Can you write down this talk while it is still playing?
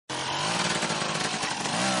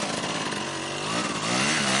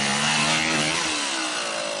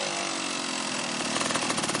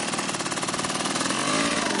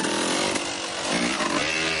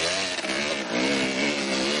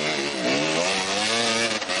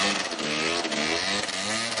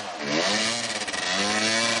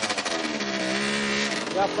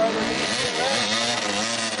brother.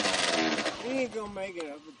 He ain't gonna make it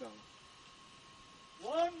up a dunk.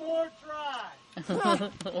 One more try.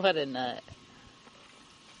 What a nut.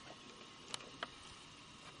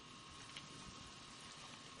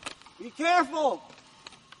 Be careful.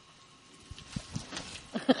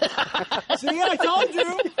 See, I told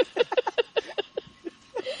you.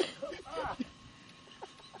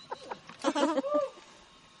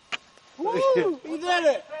 Woo, he did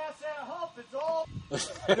it. Pass that hump, it's all. If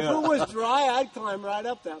it was dry, I'd climb right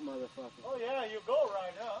up that motherfucker. Oh yeah, you go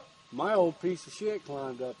right up. My old piece of shit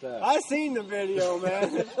climbed up that. I seen the video,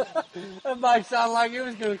 man. That might sound like it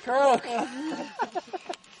was going to croak.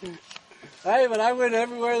 Hey, but I went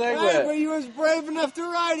everywhere they Hey, went. but you was brave enough to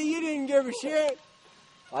ride it. You didn't give a shit.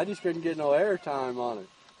 I just couldn't get no air time on it.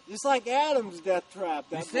 Just like Adam's death trap.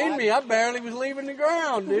 You seen me? I barely was leaving the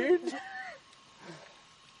ground, dude. I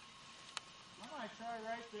might try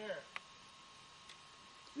right there.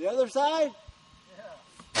 The other side? Yeah.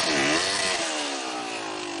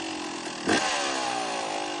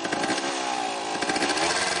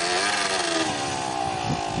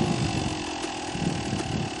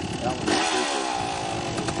 That was super.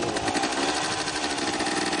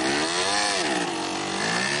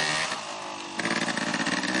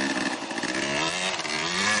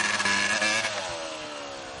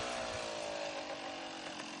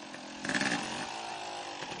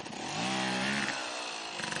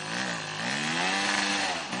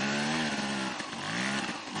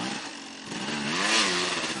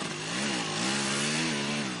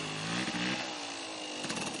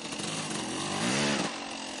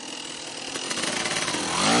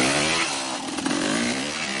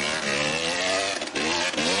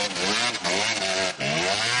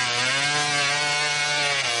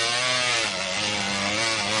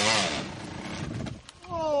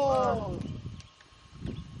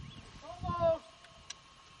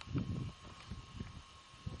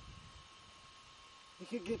 You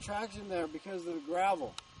could get traction there because of the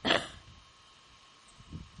gravel.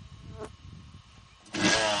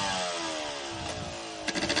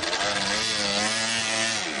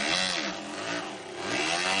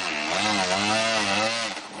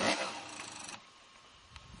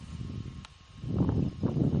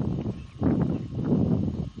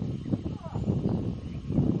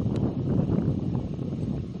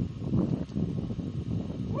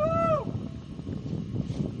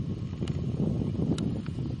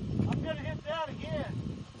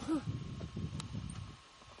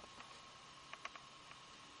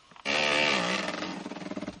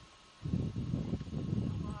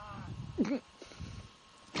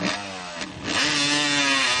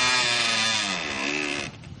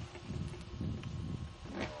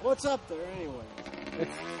 What's up there anyway?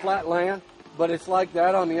 It's flat land, but it's like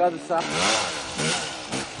that on the other side.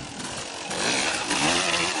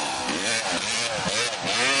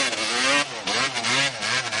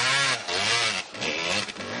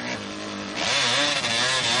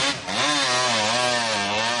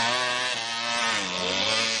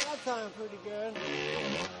 That time pretty good.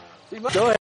 Go ahead.